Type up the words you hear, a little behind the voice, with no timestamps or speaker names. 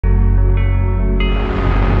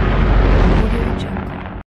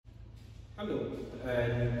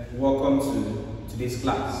welcome to today's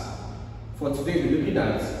class. For today we're looking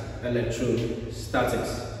at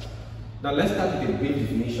electrostatics. Now let's start with a brief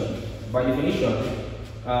definition. By definition,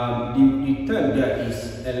 the term there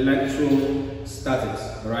is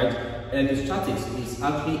electrostatics, right? Electrostatics is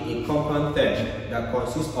actually a compound term that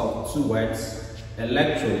consists of two words,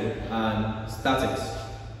 electro and statics.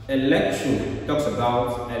 Electro talks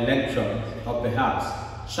about electrons or perhaps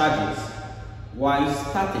charges, while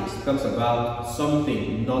statics talks about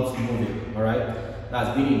something not moving, alright?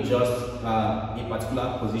 That's being in just a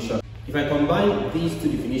particular position. If I combine these two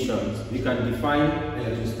definitions, we can define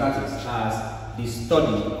electrostatics as the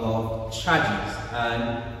study of charges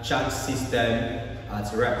and charge system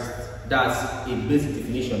at rest. That's a basic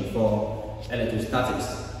definition for electrostatics.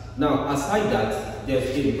 Now, aside that,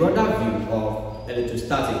 there's a broader view of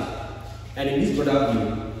electrostatics, and in this broader view,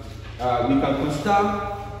 we can consider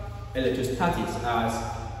electrostatics as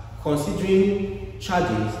considering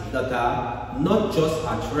charges that are not just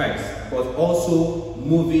at rest but also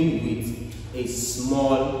moving with a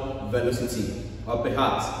small velocity or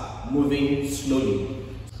perhaps moving slowly.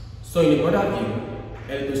 So in a broader view,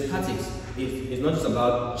 electrostatics is not just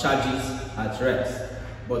about charges at rest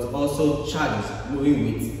but also charges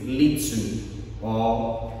moving with little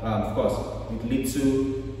or of course with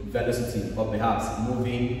little velocity or perhaps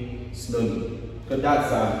moving slowly. So that's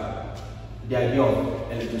the idea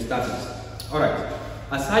of electrostatics. Alright,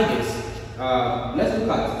 aside this, let's look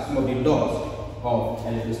at some of the laws of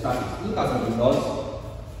electrostatics. Look at some of the laws.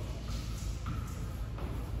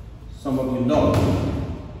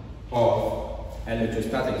 Of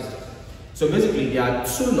electrostatics. So basically there are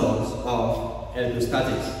two laws of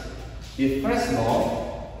electrostatics. The first law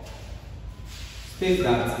states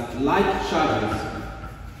that like charges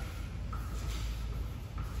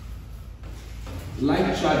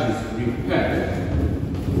repel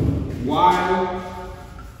while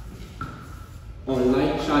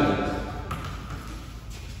unlike charges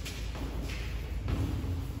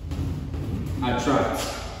attract.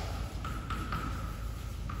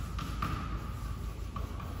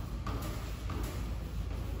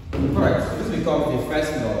 Alright, so this becomes the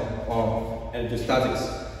first law of electrostatics.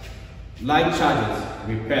 Like charges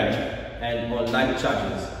repel and unlike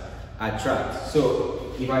charges attract.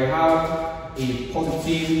 So if I have a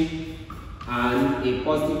positive and a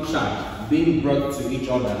positive charge being brought to each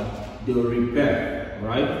other, they will repel,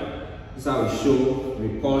 right? This is how we show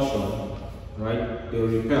repulsion, right? They will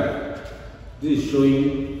repel. This is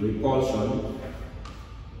showing repulsion.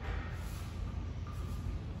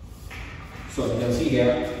 So you can see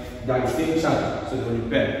here that the same charge, so they will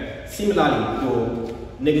repel. Similarly to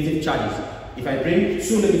negative charges, if I bring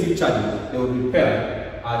two negative charges, they will repel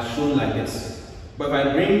as shown like this. But if I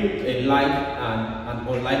bring a like and an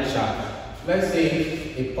unlike charge, let's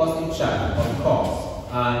say a positive charge occurs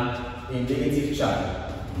and a negative charge,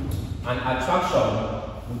 an attraction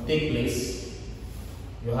will take place.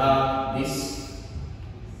 You have this,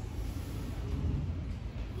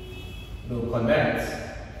 they will connect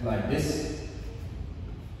like this.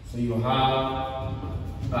 So you have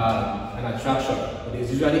an attraction, but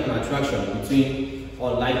there's usually an attraction between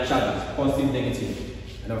unlike charges, positive, negative,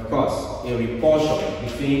 and of course a repulsion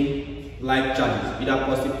between like charges, either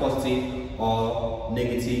positive, positive, or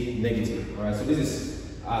negative, negative. All right. So this is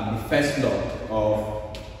the first law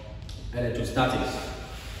of electrostatics.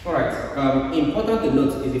 All right. Important to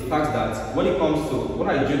note is the fact that when it comes to what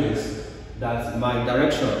I do is that my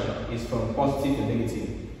direction is from positive to negative.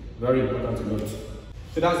 Very important to note.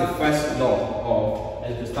 So that's the first law of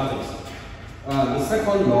electrostatics. The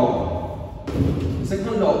second law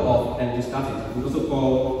of electrostatics we also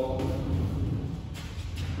call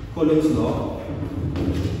Coulomb's law.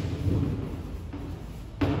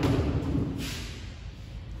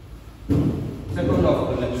 Second law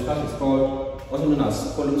of electrostatics is also known as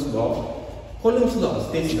Coulomb's law. Coulomb's law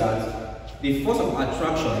states that the force of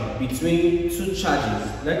attraction between two charges,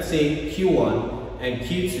 let's say Q1 and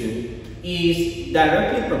Q2, is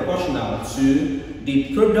directly proportional to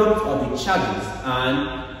the product of the charges and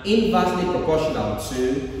inversely proportional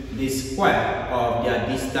to the square of their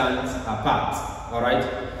distance apart. Alright?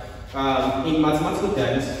 In mathematical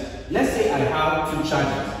terms, let's say I have two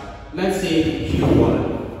charges. Let's say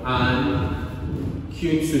Q1 and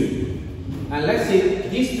Q2. And let's say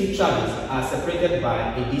these two charges are separated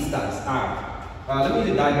by a distance r. Let me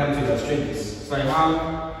use a diagram to illustrate this. So I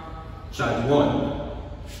have charge 1.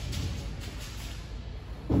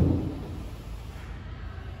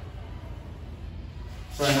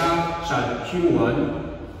 So I have charge Q1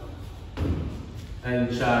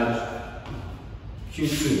 and charge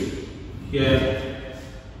Q2 here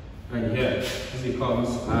and here. This becomes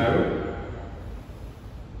R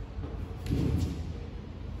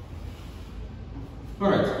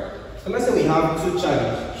have two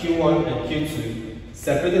charges, Q1 and Q2,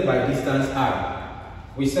 separated by distance r.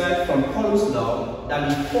 We said from Coulomb's law that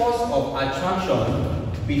the force of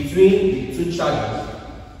attraction between the two charges,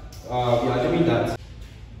 we are doing that.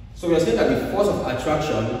 So we are saying that the force of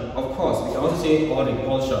attraction, of course, we can also say or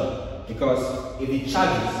repulsion, because if the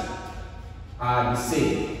charges are the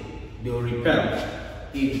same, they will repel.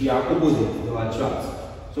 If they are opposite, they will attract.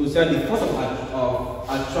 So we said the force of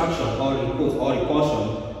attraction or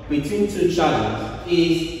repulsion between two charges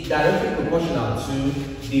is directly proportional to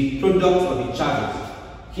the product of the charges.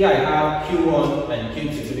 Here I have Q1 and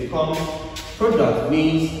Q2. So it becomes product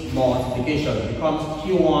means multiplication. It becomes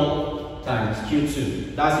Q1 times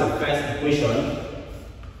Q2. That's your first equation.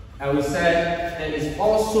 And we said it is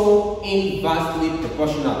also inversely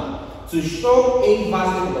proportional. To show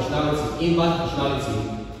inverse proportionality,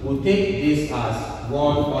 we'll take this as 1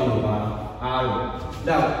 all over r.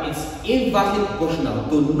 Now, it's inversely proportional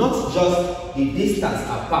to not just the distance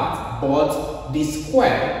apart, but the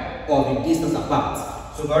square of the distance apart.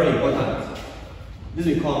 So very important. This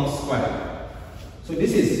becomes square. So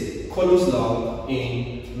this is Coulomb's law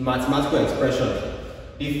in mathematical expression.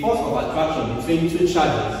 The force of attraction between two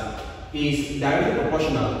charges is directly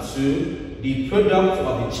proportional to the product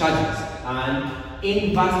of the charges and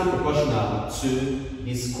inversely proportional to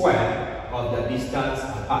the square of the distance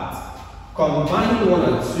apart. Combining 1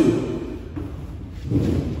 and 2,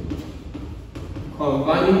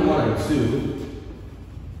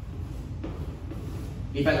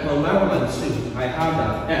 if I combine 1 and 2, I have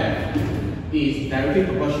that F is directly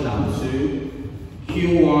proportional to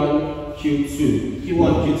Q1, Q2.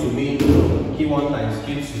 Q1, Q2 means Q1 times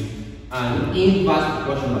Q2, and inverse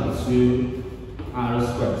proportional to R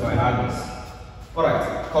squared. So I have this. Alright,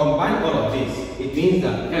 combine all of this. It means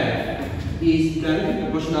that F is directly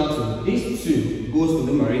proportional to these two goes to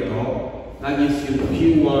the numerator. That gives you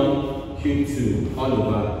Q1, Q2 all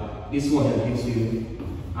over. This one here gives you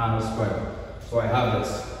R squared. So I have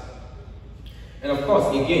this. And of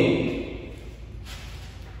course, again,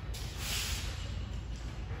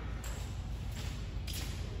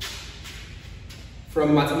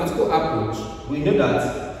 from mathematical approach, we know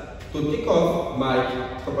that to take off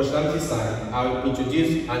my proportionality sign, I will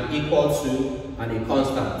introduce an equal to and a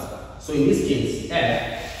constant. So in this case,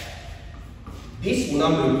 F, this will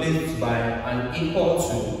now be replaced by an equal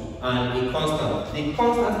to and a constant. The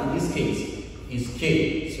constant in this case is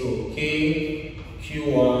K. So K,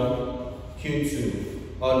 Q1,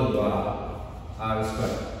 Q2 all over R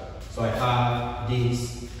squared. So I have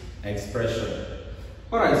this expression.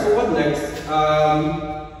 Alright, so what next?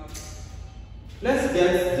 Let's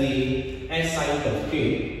get the SI of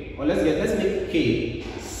K, or let's make K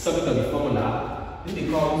subject of the formula. This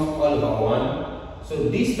becomes all over 1. So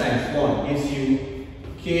this times 1 gives you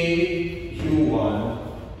K, Q1,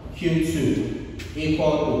 Q2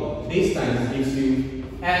 equal to this times gives you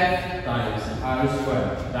F times R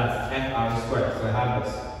squared. That's FR squared. So I have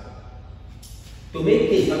this. To make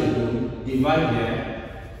K subject, divide here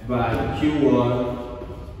by Q1,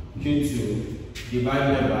 Q2, divide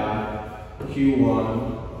here by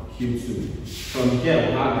Q1, Q2. From here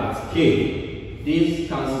we have that K, this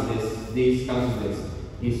cancels this cancels this,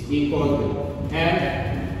 is equal to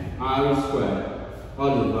F R squared all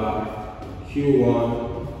over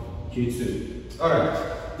Q1, Q2.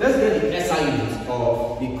 Alright, let's get the SI unit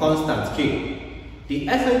of the constant K. The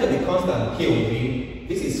SI unit of the constant K will be,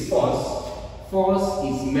 this is force. Force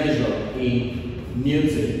is measured in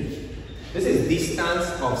Newton. This is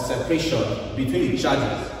distance of separation between the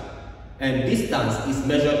charges. And distance is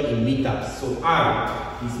measured in meters. So R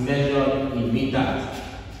is measured in meters.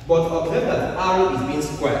 But observe that R is being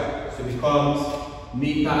squared. So it becomes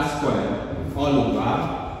meter squared all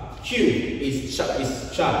over. Q is charge.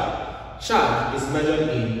 Charge is measured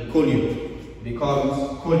in Coulomb.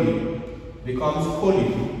 Becomes Coulomb.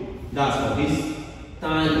 That's for this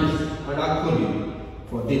times another Coulomb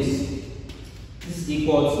for this. This is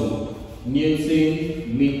equal to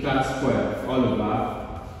Newton meter squared all over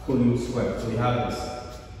Coulomb squared. So we have this.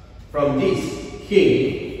 From this, K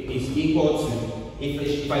is equal to,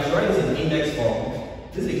 if I write this in index form,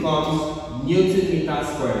 this becomes Newton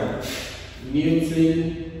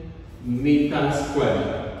meter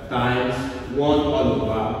squared times 1 all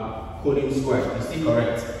over Coulomb squared. You see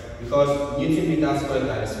correct? Because Newton meter squared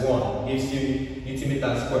times 1 gives you Newton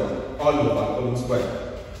meter squared all over Coulomb squared.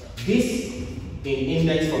 This in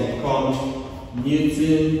index form becomes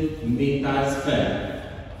Newton meter squared.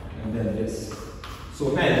 And then this.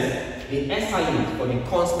 So hence, the SI unit for the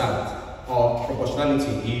constant of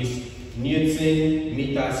proportionality is Newton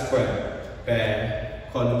meter squared per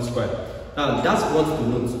Coulomb squared. Now that's what to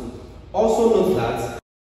note. Also note that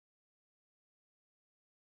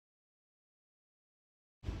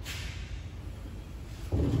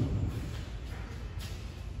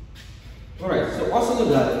Alright, so also know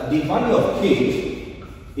that the value of K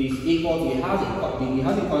is equal to, it has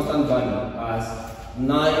a constant value as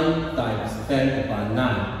 9 times 10 to the power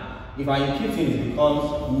 9. If I impute it, it becomes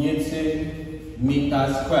Newton meter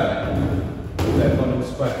squared per Coulomb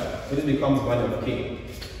square. So this becomes the value of K.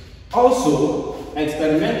 Also,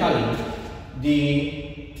 experimentally,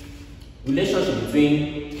 the relationship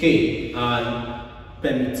between K and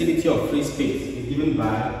permittivity of free space is given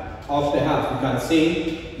by of the half. You can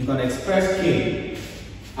say, you can express K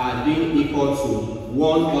as being equal to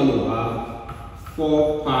 1 all over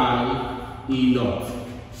 4 pi E naught,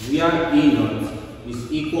 where E naught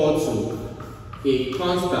is equal to a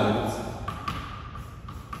constant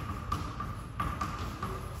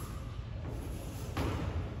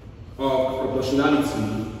of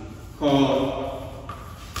proportionality called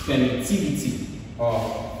permittivity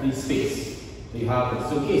of free space. So you have it.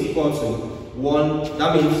 So K is equal to 1,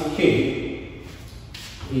 that means K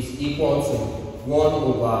is equal to 1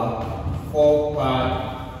 over 4 pi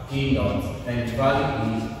E naught, and the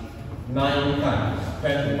value is 9 times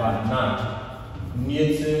 10 to the power 9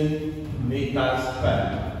 Newton meter square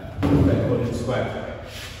per Coulomb square.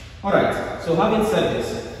 Alright, so having said this,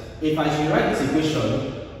 if I should write this equation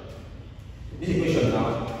now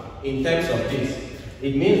in terms of this,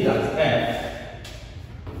 it means that F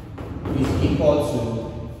is equal to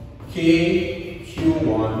K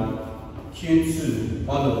Q1 Q2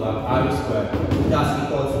 all over R squared. That's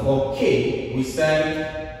equal to, or K, we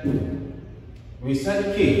said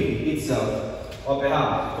K itself, or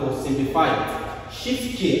perhaps to simplify it,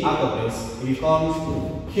 shift K out of this, it becomes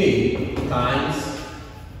K times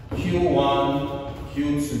Q1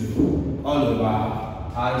 Q2 all over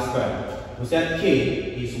R squared. We said K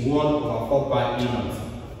is 1 over 4 pi E naught.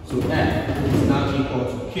 So F is now equal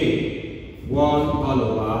to K 1 all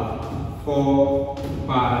over 4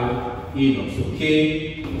 pi E naught. So K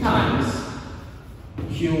times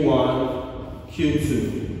Q1 Q2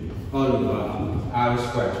 all over R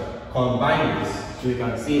squared. Combine this, so you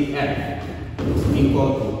can see F is equal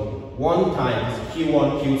to 1 times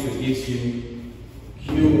Q1 Q2 gives you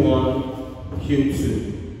Q1 Q2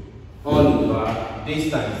 all over this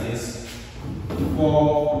times this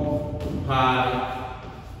 4 pi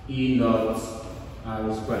E naught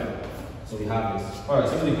R squared. So we have this. Alright,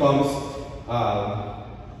 so it becomes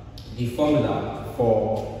the formula for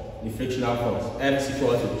the frictional force. F is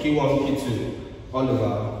equal to Q1 Q2 all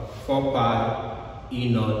over 4 pi E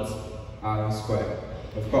naught R squared.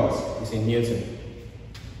 Of course, it's in Newton.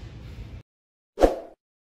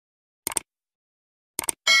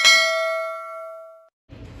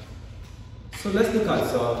 So let's look at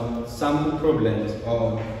some sample problems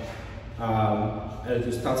on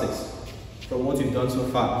electrostatics from what we've done so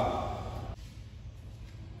far.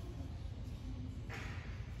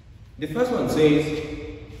 The first one says,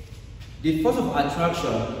 the force of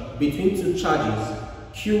attraction between two charges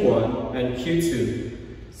Q1 and Q2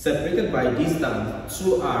 separated by distance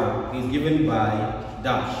 2r is given by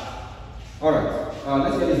dash. Alright,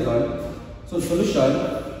 let's get this done. So the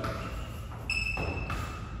solution,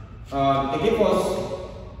 they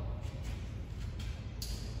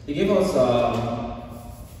gave us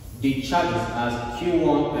the charges as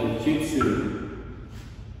Q1 and Q2.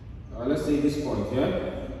 Let's say this point here.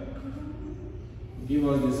 Give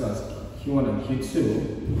us this as Q1 and Q2.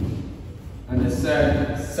 And they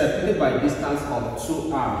said separated by distance of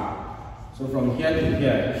 2r. So from here to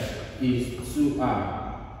here is 2r.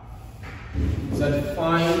 So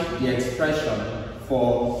find the expression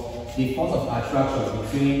for the force of attraction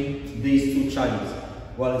between these two charges.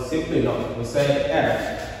 Well, it's simple enough. We say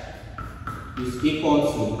F is equal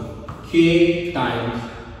to K times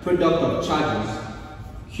product of charges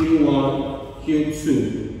Q1,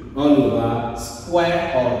 Q2 all over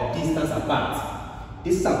square of distance apart.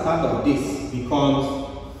 This apart of this becomes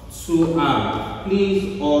 2r.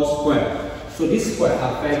 Please all square. So this square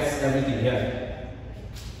affects everything here.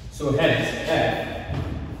 So hence F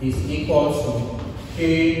is equal to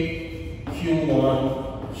K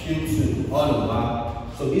Q1 Q2 all over.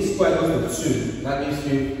 So this square goes to 2. That gives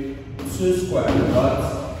you 2 square, but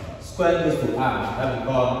square goes to r. That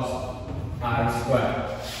becomes r squared.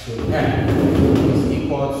 So F is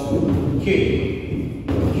equal to K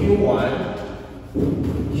Q1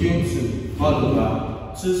 Q2 all over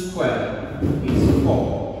 2 squared is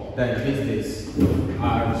 4. Then this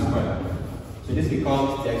r squared. So this becomes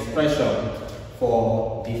the expression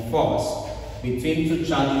for the force between two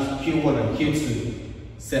charges Q1 and Q2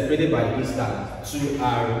 separated by distance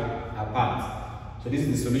 2r apart. So this is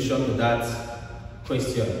the solution to that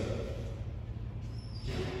question.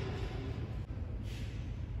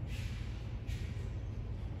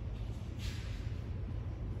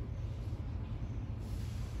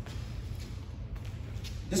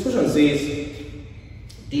 This question says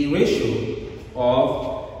the ratio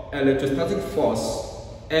of electrostatic force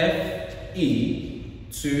Fe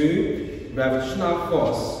to gravitational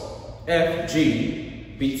force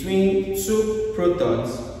Fg between two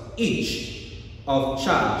protons each of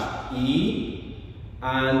charge E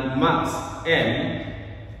and mass m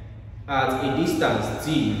at a distance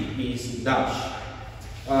d is dash.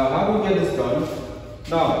 How do we get this done?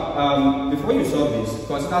 Now, before you solve this,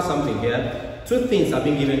 consider something here. Two things have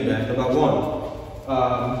been given there. Number one,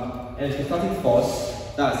 electrostatic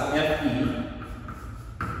force, that's Fe,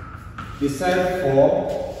 is set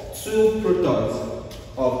for two protons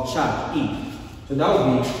of charge E. So that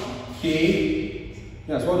would be K.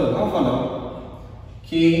 Yes, hold on. How far now?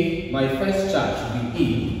 K, my first charge should be E.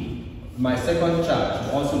 My second charge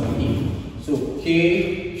should also be E. So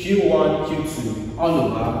K, Q1, Q2, all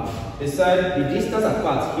over. They said the distance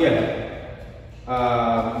apart here,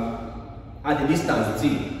 at the distance D,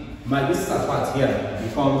 my distance apart here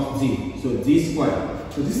becomes D. So D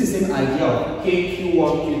squared. So this is the same idea of K,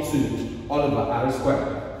 Q1, Q2, all over R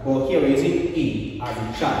squared. But here we're using E as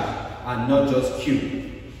a charge and not just Q.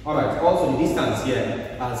 Alright, also the distance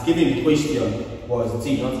here, as given in the question, was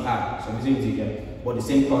D, not R. So I'm using D here, but the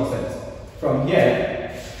same concept. From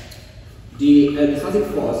here, the electrostatic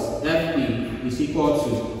force Fe is equal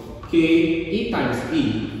to K, E times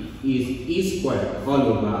E is E squared all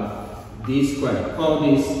over D squared. Call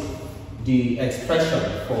this the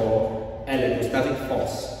expression for electrostatic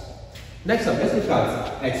force. Next up, let's look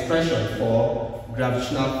at expression for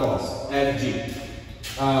gravitational force, Fg.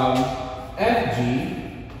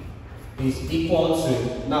 Fg is equal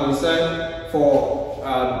to, now we said for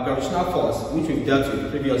gravitational force, which we've dealt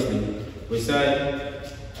with previously, we said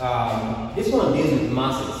this one deals with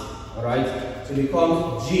masses, alright? So it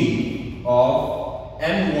becomes G of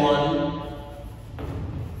M1,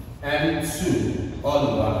 M2 all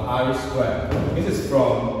over R squared. This is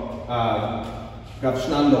from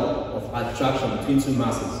gravitational law of attraction between two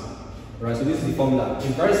masses. Right, so this is the formula.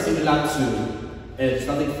 It's very similar to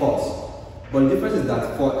electrostatic force, but the difference is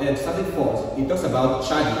that for electrostatic force, it talks about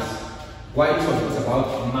charges, while this one talks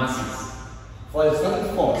about masses. For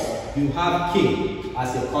electrostatic force, you have K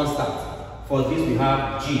as a constant. For this, we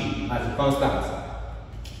have G as a constant.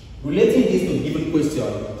 Relating this to the given question,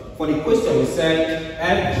 for the question we said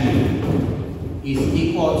Fg is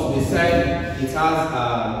equal to, we said it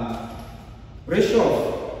has ratio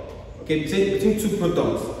of, okay, between two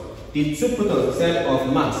protons. The two protons said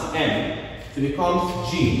of mass m, so it becomes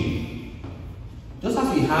G. Just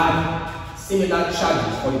as we had similar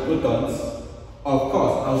charges for the protons, of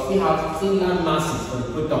course, I will still have similar masses for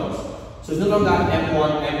the protons. So it's no longer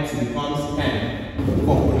M1, M2 becomes M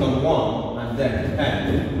for proton 1 and then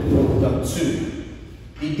M for proton 2.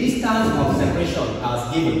 The distance of separation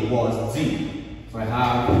as given was D. So I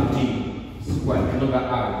have D squared, no longer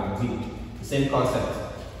R and D. The same concept.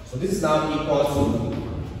 So this is now equal to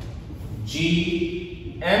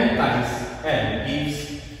G M times M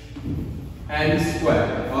gives M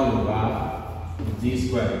squared all over D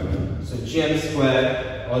squared. So Gm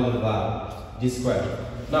squared all over D squared.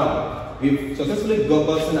 Now, we've successfully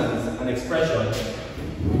gotten an expression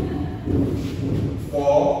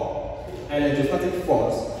for electrostatic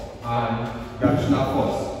force and gravitational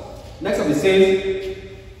force. Next up, it says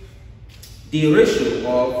the ratio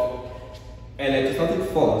of electrostatic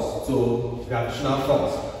force to gravitational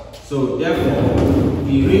force. So therefore,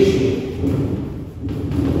 the ratio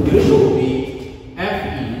will be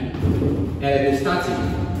Fe electrostatic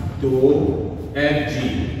to Fg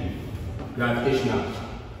gravitational.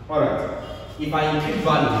 Alright, if I increase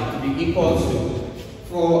value to be equal to,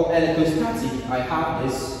 for electrostatic, I have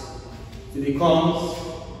this, it becomes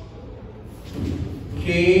K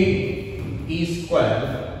E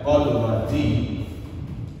squared all over D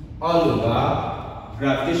all over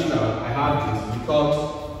gravitational, I have this, it becomes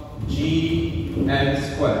G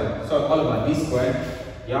M squared, so all over D squared,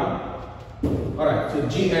 yeah? Alright, so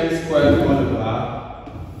G M squared all over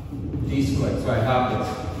D squared, so I have this.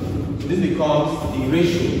 So this becomes the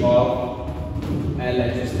ratio of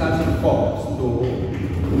electrostatic force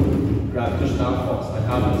to gravitational force. I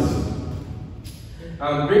have this.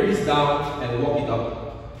 I'll break this down and work it up.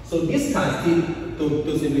 So this can still,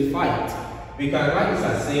 to simplify it, we can write this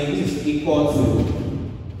as saying this is equal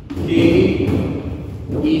to K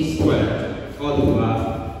E squared all over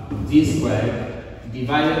D squared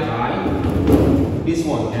divided by this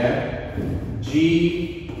one here,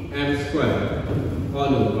 G M squared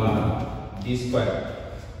all over D squared.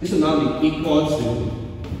 This will now be equal to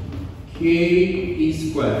K E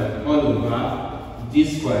squared all over D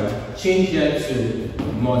squared. Change here to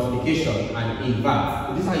multiplication and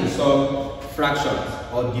invert. This is how you solve fractions.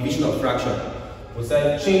 or division of fraction. We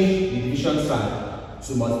said change the division sign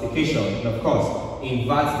to multiplication, and of course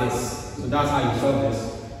invert this. So that's how you solve this.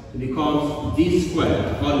 It becomes d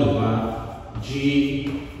squared all over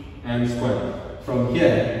gm squared. From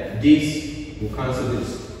here, this will cancel this.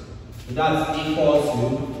 So that's equal to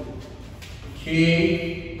k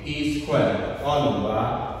e squared all over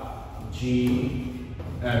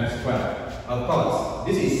gm squared. Of course,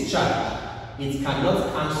 this is charge. It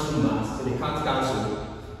cannot cancel mass, so they can't cancel.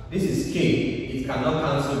 This is k, it cannot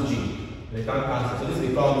cancel g. They can't cancel. So this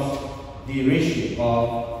becomes the ratio of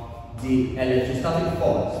the electrostatic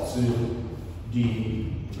force to the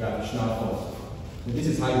gravitational force. So this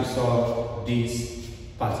is how you solve this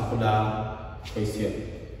particular question.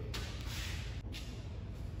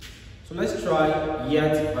 So let's try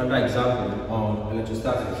yet another example on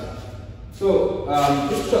electrostatics. So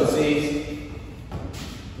this question says,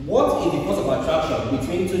 what is the force of attraction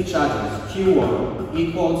between two charges Q1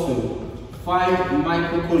 equal to 5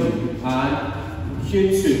 microcoulomb and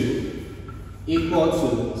Q2 equal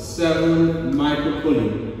to 7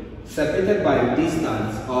 microcoulomb separated by a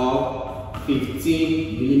distance of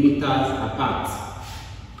 15 millimeters apart?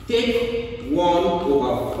 Take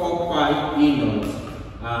 1/4πe0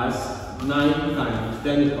 as 9 times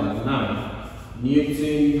 10 to the power 9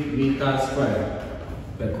 Newton meter squared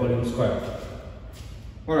per Coulomb square.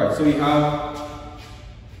 Alright, so we have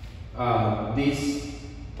this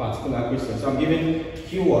particular question. So I'm giving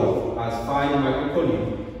Q1 as 5 microcoulomb,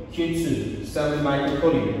 Q2 7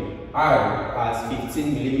 microcoulomb, R as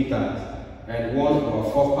 15 millimeters, and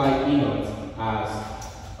 1/4πe0 as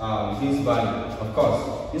this value. Of course,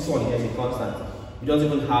 this one here is a constant. You don't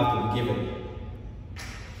even have to be given.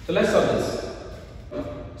 So let's solve this.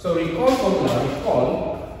 So recall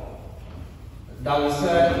that we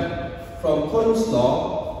said from Coulomb's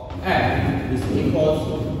law, F is equal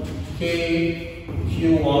to K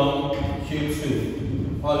Q1 Q2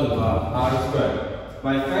 all over R squared.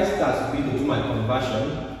 My first task will be to do my conversion,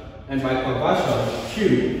 and my conversion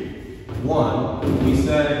Q1 we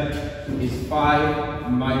said is 5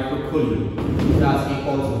 microcoulomb. That's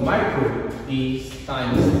equal to micro is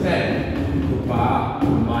times 10 to the power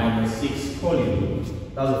minus 6 coulomb.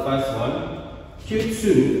 That's the first one. Q2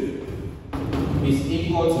 is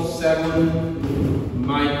equal to 7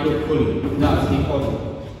 microcoulomb. That's equal to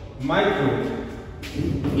micro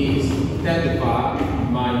is 10 to the power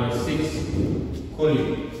minus 6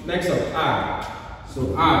 coulomb. Next up, R.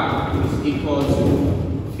 So R is equal to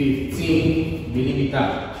 15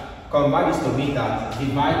 millimeter. Convert this to meters,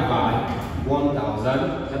 divide by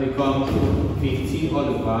 1000, that becomes 15 all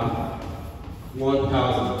over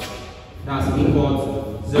 1000. That's equal to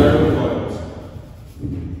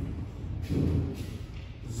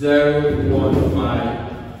 0.015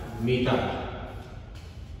 meter.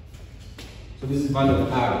 So this is value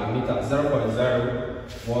of R in meters,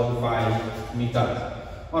 0.015 meters.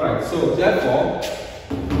 Alright, so therefore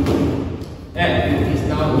F is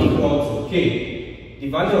now equal to K. The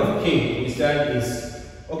value of K we said is,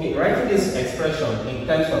 okay, writing this expression in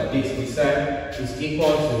terms of this, we said is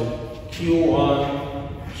equal to Q1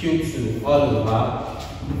 Q2 all over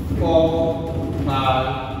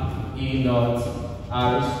 4πe0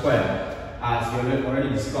 R squared, as we already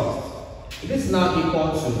discussed. This is now equal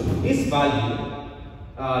to this value.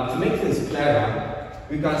 To make things clearer,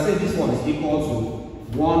 we can say this one is equal to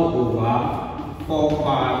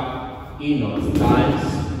 1/4πe0 times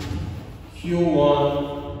Q1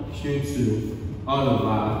 Q2 all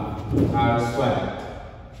over R squared.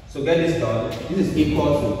 So get this done. This is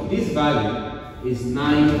equal to, this value is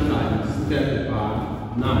 9 times 10 to the power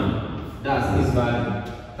 9. That's this value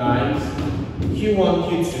times Q1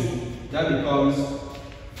 Q2. That becomes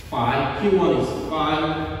 5. Q1 is 5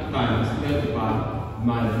 times 10 to the power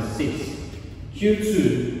minus 6. Q2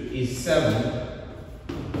 is 7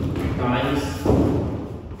 times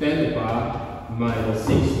 10 to the power minus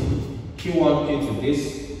 6. Q1 Q2, this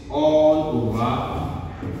all over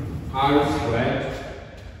R squared.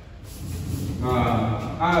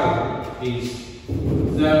 R is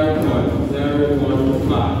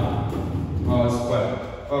 0.015 R squared.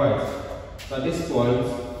 Alright, so at this point,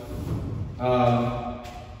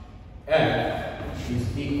 F is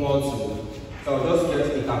equal to, so I'll just get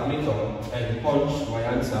the calculator and punch my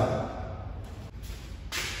answer.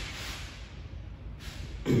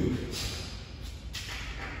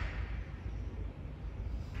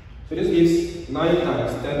 So this gives 9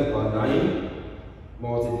 times 10 to the power 9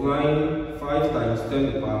 multiplying 5 times 10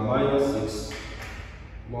 to the power minus 6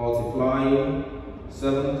 multiplying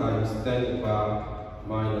 7 times 10 to the power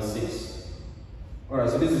minus 6. Alright,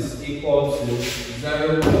 so this is equal to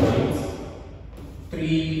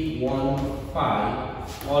 0.315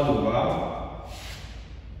 all over.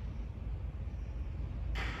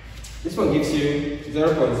 This one gives you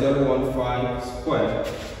 0.015 squared.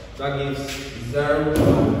 That gives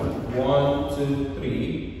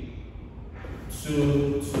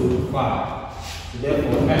 0.123.225. So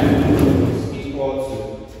therefore, n is equal to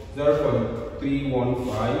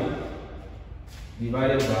 0.315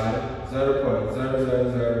 divided by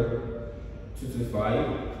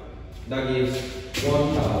 0.000225. That gives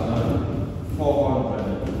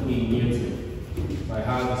 1,400 Newton. I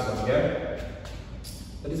have this one here.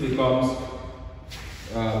 So this becomes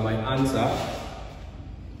my answer,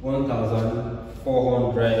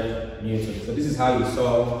 1,400 Newton. So this is how you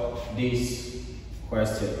solve this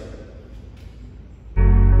question.